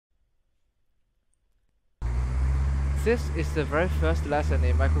This is the very first lesson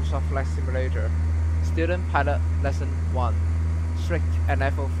in Microsoft Flight Simulator. Student Pilot Lesson 1. Strict and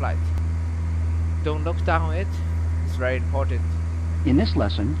level flight. Don't look down on it, it's very important. In this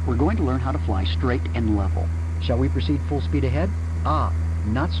lesson, we're going to learn how to fly straight and level. Shall we proceed full speed ahead? Ah,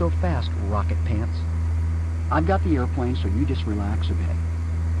 not so fast, rocket pants. I've got the airplane, so you just relax a bit.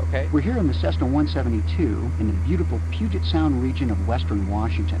 Okay? We're here in the Cessna 172 in the beautiful Puget Sound region of western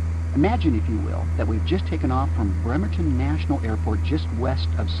Washington. Imagine, if you will, that we've just taken off from Bremerton National Airport just west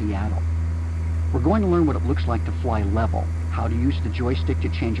of Seattle. We're going to learn what it looks like to fly level, how to use the joystick to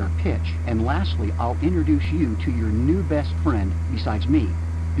change our pitch, and lastly, I'll introduce you to your new best friend, besides me,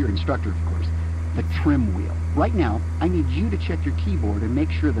 your instructor, of course, the trim wheel. Right now, I need you to check your keyboard and make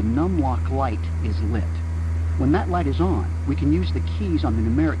sure the num-lock light is lit. When that light is on, we can use the keys on the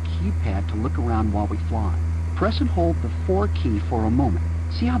numeric keypad to look around while we fly. Press and hold the 4 key for a moment.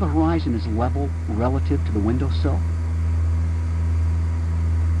 See how the horizon is level relative to the windowsill?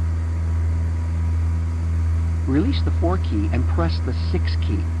 Release the 4 key and press the 6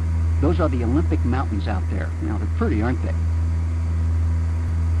 key. Those are the Olympic mountains out there. Now, they're pretty, aren't they?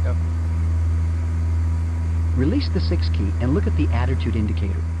 Yep. Release the 6 key and look at the attitude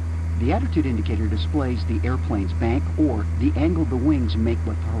indicator. The attitude indicator displays the airplane's bank or the angle the wings make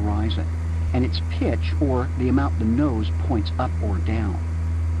with the horizon, and its pitch or the amount the nose points up or down.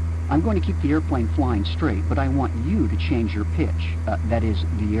 I'm going to keep the airplane flying straight, but I want you to change your pitch. That is,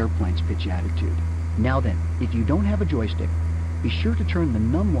 the airplane's pitch attitude. Now then, if you don't have a joystick, be sure to turn the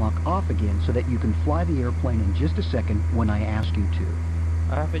num-lock off again so that you can fly the airplane in just a second when I ask you to.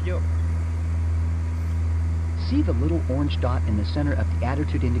 I have a yoke. See the little orange dot in the center of the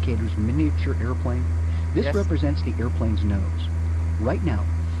attitude indicator's miniature airplane? This Yes. represents the airplane's nose. Right now,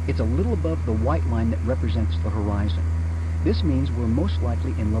 it's a little above the white line that represents the horizon. This means we're most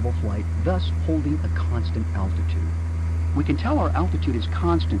likely in level flight, thus holding a constant altitude. We can tell our altitude is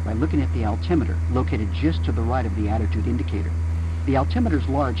constant by looking at the altimeter, located just to the right of the attitude indicator. The altimeter's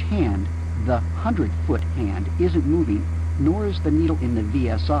large hand, the 100-foot hand, isn't moving, nor is the needle in the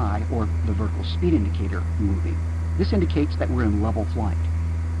VSI, or the vertical speed indicator, moving. This indicates that we're in level flight.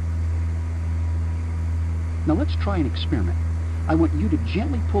 Now let's try an experiment. I want you to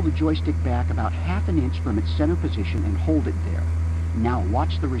gently pull the joystick back about ½ an inch from its center position and hold it there. Now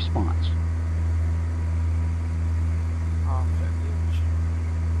watch the response. Half an inch.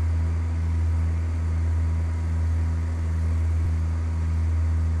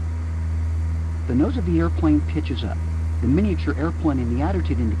 The nose of the airplane pitches up. The miniature airplane in the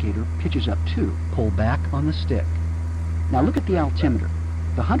attitude indicator pitches up too. Pull back on the stick. Now look at the altimeter.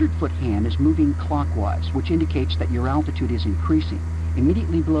 The 100-foot hand is moving clockwise, which indicates that your altitude is increasing.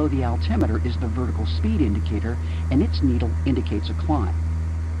 Immediately below the altimeter is the vertical speed indicator, and its needle indicates a climb.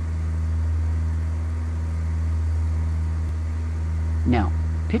 Now,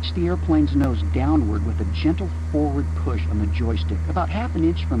 pitch the airplane's nose downward with a gentle forward push on the joystick, about ½ an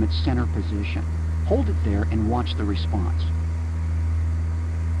inch from its center position. Hold it there and watch the response.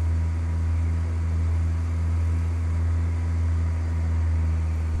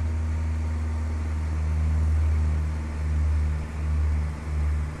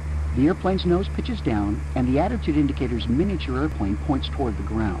 The airplane's nose pitches down, and the attitude indicator's miniature airplane points toward the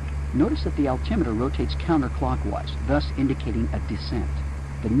ground. Notice that the altimeter rotates counterclockwise, thus indicating a descent.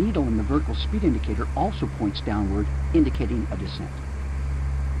 The needle in the vertical speed indicator also points downward, indicating a descent.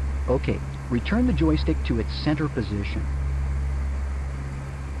 Okay, return the joystick to its center position.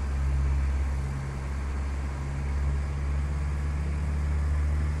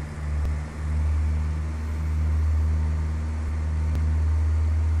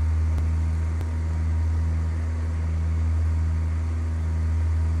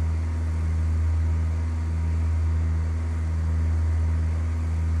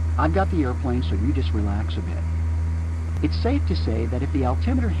 I've got the airplane, so you just relax a bit. It's safe to say that if the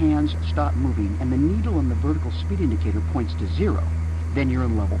altimeter hands stop moving and the needle in the vertical speed indicator points to 0, then you're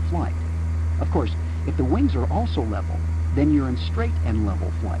in level flight. Of course, if the wings are also level, then you're in straight and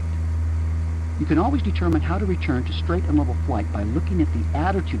level flight. You can always determine how to return to straight and level flight by looking at the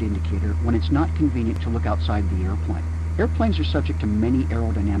attitude indicator when it's not convenient to look outside the airplane. Airplanes are subject to many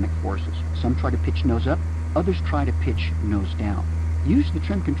aerodynamic forces. Some try to pitch nose up, others try to pitch nose down. Use the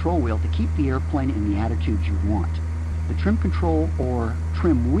trim control wheel to keep the airplane in the attitude you want. The trim control, or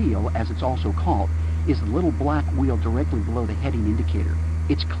trim wheel as it's also called, is the little black wheel directly below the heading indicator.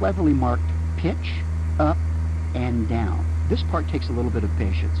 It's cleverly marked pitch, up, and down. This part takes a little bit of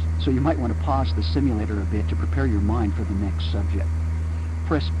patience, so you might want to pause the simulator a bit to prepare your mind for the next subject.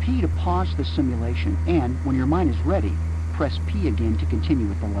 Press P to pause the simulation, and when your mind is ready, press P again to continue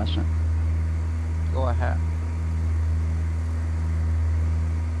with the lesson. Go ahead.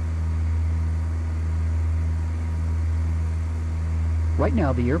 Right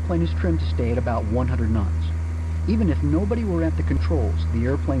now, the airplane is trimmed to stay at about 100 knots. Even if nobody were at the controls, the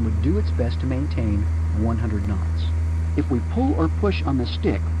airplane would do its best to maintain 100 knots. If we pull or push on the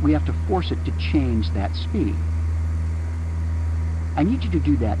stick, we have to force it to change that speed. I need you to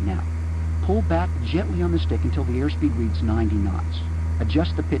do that now. Pull back gently on the stick until the airspeed reads 90 knots.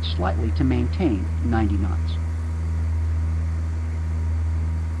 Adjust the pitch slightly to maintain 90 knots.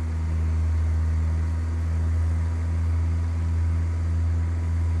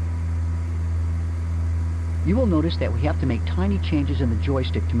 You will notice that we have to make tiny changes in the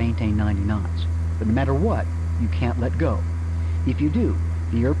joystick to maintain 90 knots. But no matter what, you can't let go. If you do,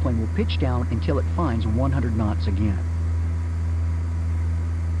 the airplane will pitch down until it finds 100 knots again.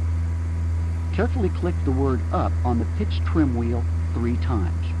 Carefully click the word up on the pitch trim wheel 3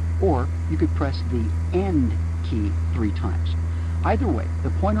 times. Or you could press the end key 3 times. Either way, the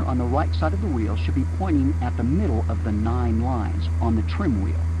pointer on the right side of the wheel should be pointing at the middle of the 9 lines on the trim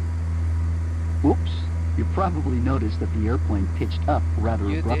wheel. Oops, you probably noticed that the airplane pitched up rather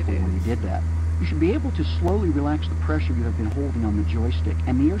abruptly when you did that. You should be able to slowly relax the pressure you have been holding on the joystick,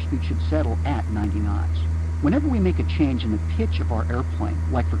 and the airspeed should settle at 90 knots. Whenever we make a change in the pitch of our airplane,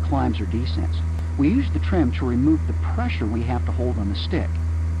 like for climbs or descents, we use the trim to remove the pressure we have to hold on the stick.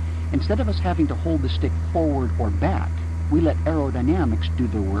 Instead of us having to hold the stick forward or back, we let aerodynamics do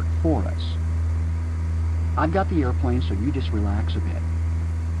the work for us. I've got the airplane, so you just relax a bit.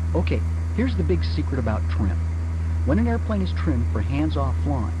 Okay, here's the big secret about trim. When an airplane is trimmed for hands-off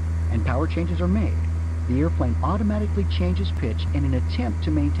flying and power changes are made, the airplane automatically changes pitch in an attempt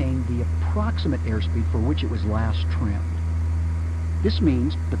to maintain the approximate airspeed for which it was last trimmed. This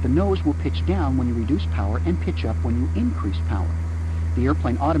means that the nose will pitch down when you reduce power and pitch up when you increase power. The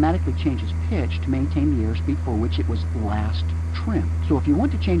airplane automatically changes pitch to maintain the airspeed for which it was last trimmed. So if you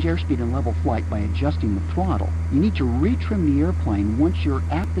want to change airspeed in level flight by adjusting the throttle, you need to retrim the airplane once you're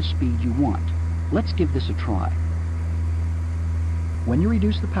at the speed you want. Let's give this a try. When you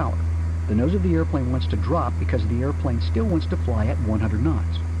reduce the power, the nose of the airplane wants to drop because the airplane still wants to fly at 100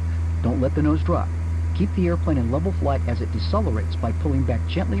 knots. Don't let the nose drop. Keep the airplane in level flight as it decelerates by pulling back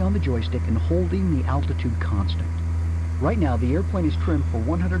gently on the joystick and holding the altitude constant. Right now, the airplane is trimmed for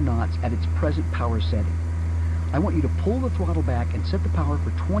 100 knots at its present power setting. I want you to pull the throttle back and set the power for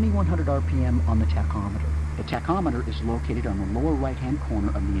 2100 RPM on the tachometer. The tachometer is located on the lower right-hand corner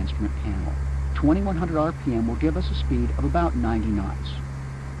of the instrument panel. 2100 RPM will give us a speed of about 90 knots.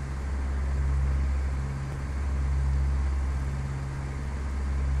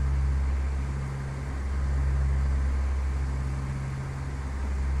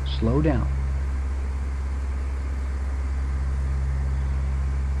 Slow down.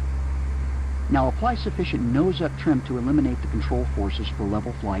 Now apply sufficient nose-up trim to eliminate the control forces for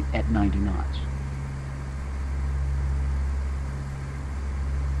level flight at 90 knots.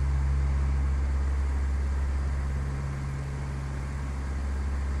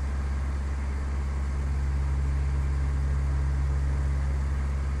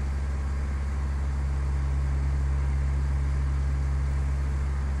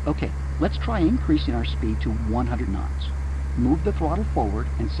 Okay, let's try increasing our speed to 100 knots. Move the throttle forward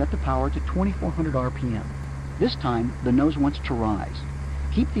and set the power to 2400 RPM. This time, the nose wants to rise.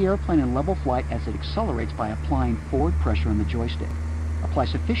 Keep the airplane in level flight as it accelerates by applying forward pressure on the joystick. Apply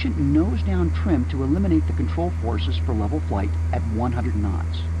sufficient nose-down trim to eliminate the control forces for level flight at 100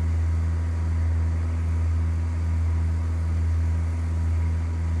 knots.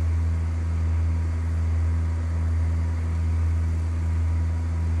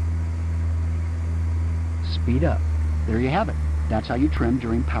 Speed up. There you have it. That's how you trim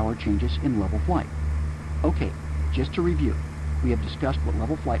during power changes in level flight. Okay, just to review, we have discussed what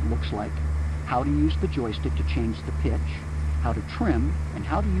level flight looks like, how to use the joystick to change the pitch, how to trim, and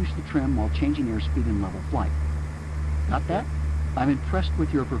how to use the trim while changing airspeed in level flight. Got that? I'm impressed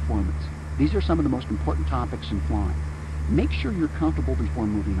with your performance. These are some of the most important topics in flying. Make sure you're comfortable before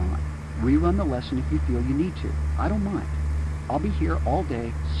moving on. Rerun the lesson if you feel you need to. I don't mind. I'll be here all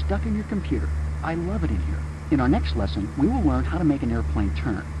day, stuck in your computer. I love it in here. In our next lesson, we will learn how to make an airplane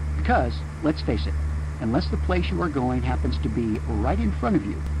turn. Because, let's face it, unless the place you are going happens to be right in front of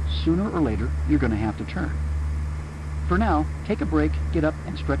you, sooner or later, you're going to have to turn. For now, take a break, get up,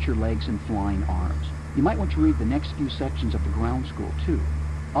 and stretch your legs and flying arms. You might want to read the next few sections of the ground school, too.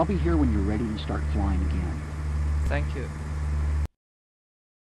 I'll be here when you're ready to start flying again. Thank you.